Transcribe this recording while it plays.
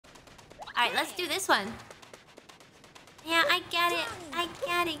Alright, let's do this one. Yeah, I get it. I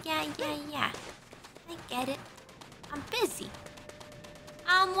get it. Yeah. I get it. I'm busy.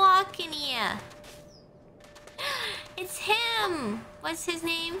 I'm walking here. It's him. What's his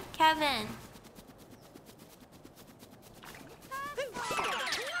name? Kevin.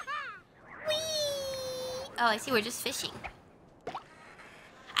 Whee! Oh, I see. We're just fishing.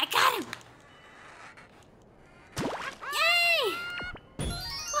 I got him. Yay!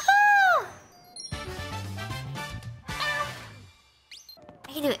 Woohoo!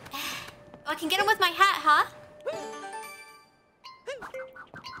 I can do it. Oh, I can get him with my hat, huh?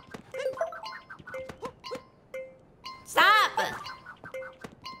 Stop! Stop!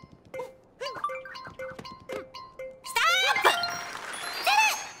 I did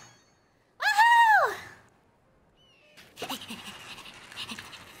it! Woohoo!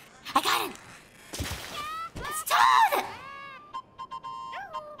 I got him! It's Toad!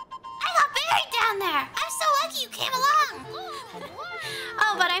 I got buried down there! I'm so lucky you came along!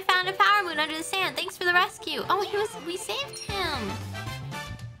 Oh, but I found a power moon under the sand. Thanks for the rescue. Oh, we saved him.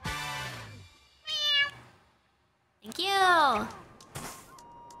 Thank you.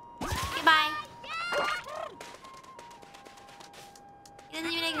 Goodbye. He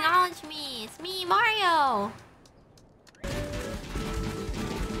doesn't even acknowledge me. It's me, Mario.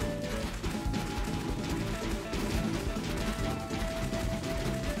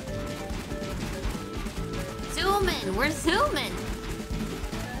 Zooming. We're zooming.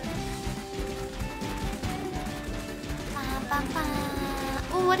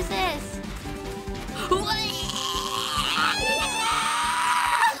 Oh, what is this? Oh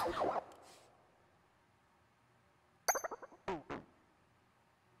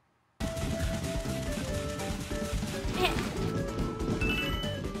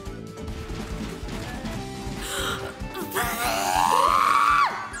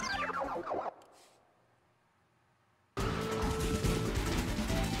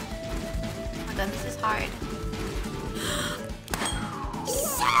my god, this is hard.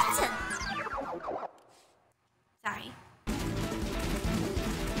 Sorry.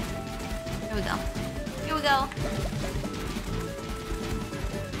 Here we go. Here we go.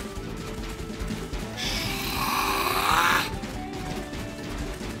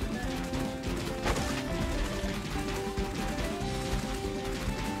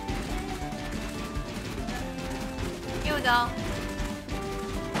 Here we go.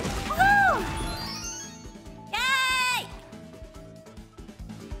 Woohoo! Yay!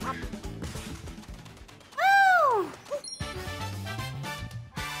 Woo!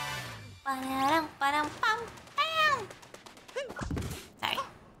 Ba-dum-bam. Sorry.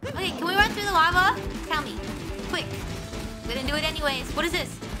 Okay, can we run through the lava? Tell me. Quick. We didn't do it anyways. What is this?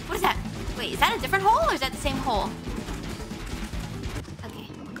 What is that? Wait, is that a different hole or is that the same hole? Okay,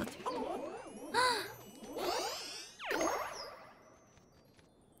 we'll go through.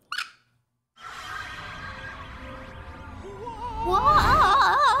 Whoa!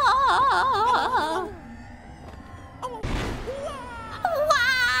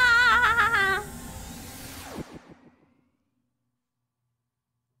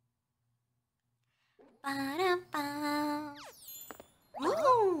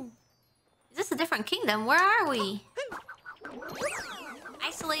 Ooh. Is this a different kingdom? Where are we?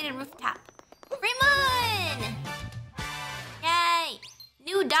 Isolated rooftop. Free moon! Yay!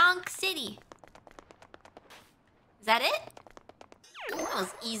 New Donk City. Is that it? That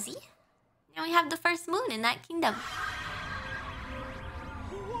was easy. Now we have the first moon in that kingdom.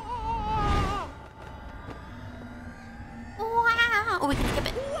 Wow! Oh, we can skip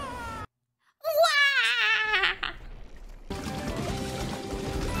it. Wow!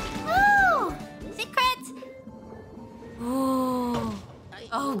 Woo! Secret! Ooh.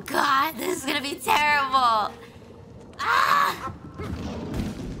 Oh god, this is gonna be terrible. Ah!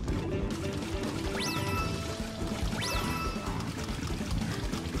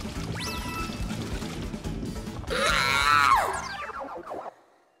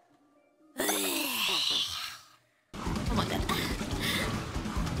 Oh my god.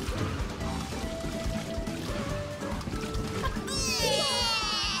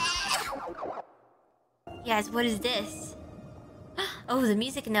 Yes, what is this? Oh, the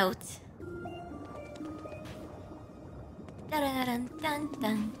music notes. Dun dun dun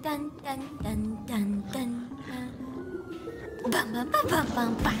dun dun dun dun dun dun. Bum bum bum bum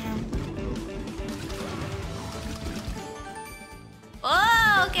bum bum.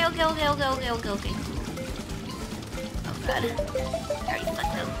 Oh, okay. Oh god. Already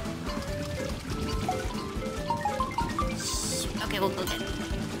fucked up. Shh. Okay, we'll go again.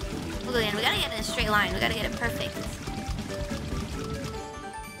 We gotta get it in a straight line. We gotta get it perfect.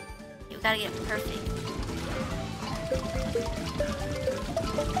 Here we Gotta get it perfect.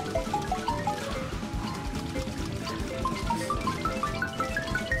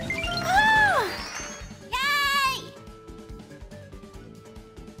 Oh! Yay!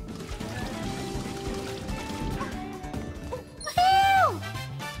 Woohoo!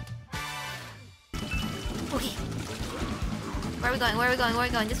 Okay. Where are we going? Where are we going? Where are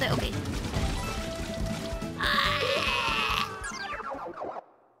we going? This way? Okay.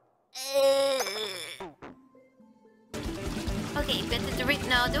 Okay, good to read.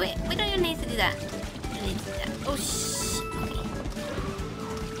 No, do we? We don't even need to do that. We don't need to do that. Oh, shh.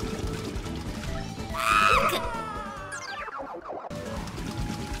 Okay. Good.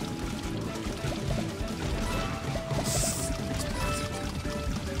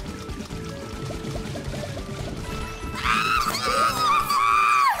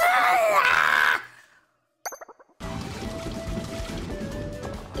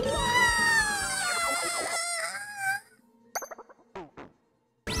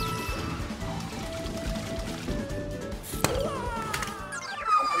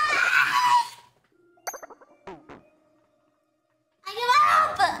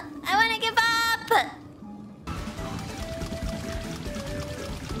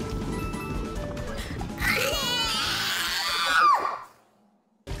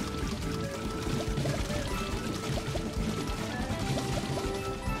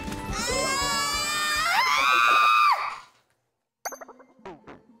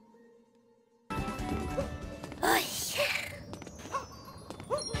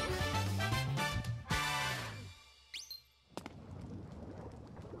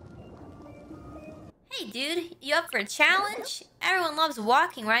 Dude, you up for a challenge? Everyone loves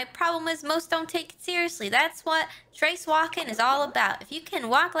walking, right? Problem is, most don't take it seriously. That's what trace walking is all about. If you can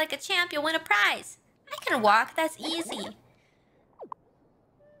walk like a champ, you'll win a prize. I can walk, that's easy.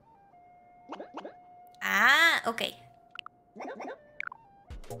 Ah, okay.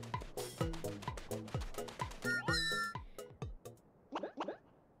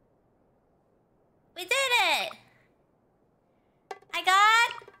 We did it! I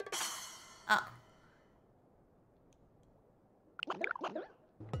got... Oh.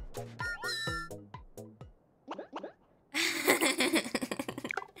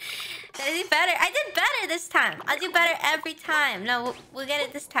 Did I do better? I did better this time. I'll do better every time. No, we'll get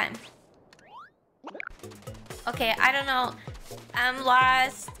it this time. Okay, I don't know. I'm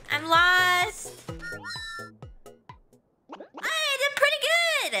lost. I'm lost. I did pretty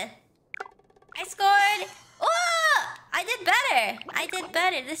good. I scored. Oh, I did better. I did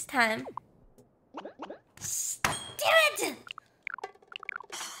better this time. Damn it!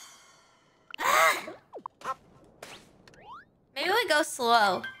 Maybe we go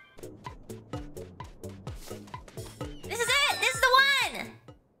slow. This is it! This is the one!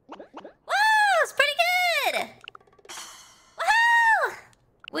 Woo! It's pretty good! Woohoo!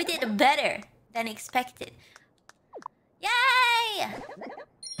 We did better than expected. Yay!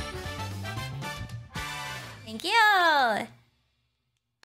 Thank you!